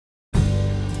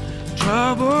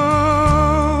Trouble,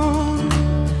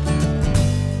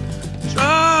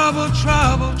 trouble,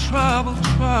 trouble, trouble,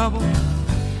 trouble.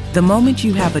 The moment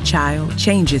you have a child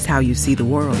changes how you see the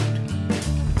world.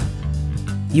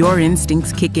 Your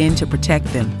instincts kick in to protect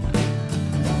them,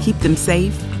 keep them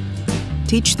safe,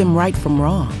 teach them right from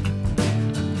wrong.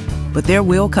 But there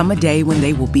will come a day when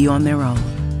they will be on their own.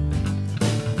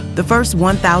 The first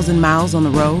 1,000 miles on the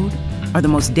road are the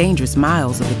most dangerous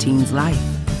miles of a teen's life.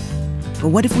 But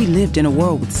what if we lived in a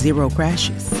world with zero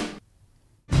crashes?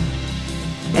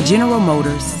 At General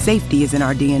Motors, safety is in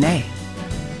our DNA.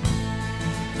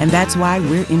 And that's why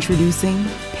we're introducing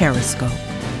Periscope.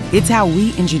 It's how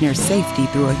we engineer safety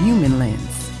through a human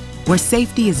lens, where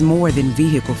safety is more than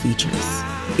vehicle features.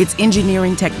 It's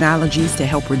engineering technologies to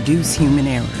help reduce human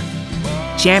error,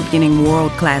 championing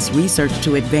world-class research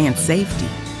to advance safety,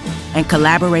 and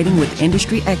collaborating with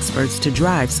industry experts to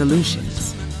drive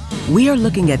solutions. We are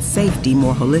looking at safety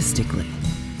more holistically,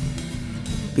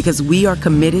 because we are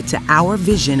committed to our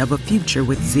vision of a future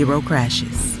with zero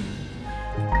crashes.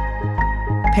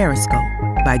 Periscope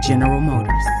by General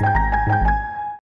Motors.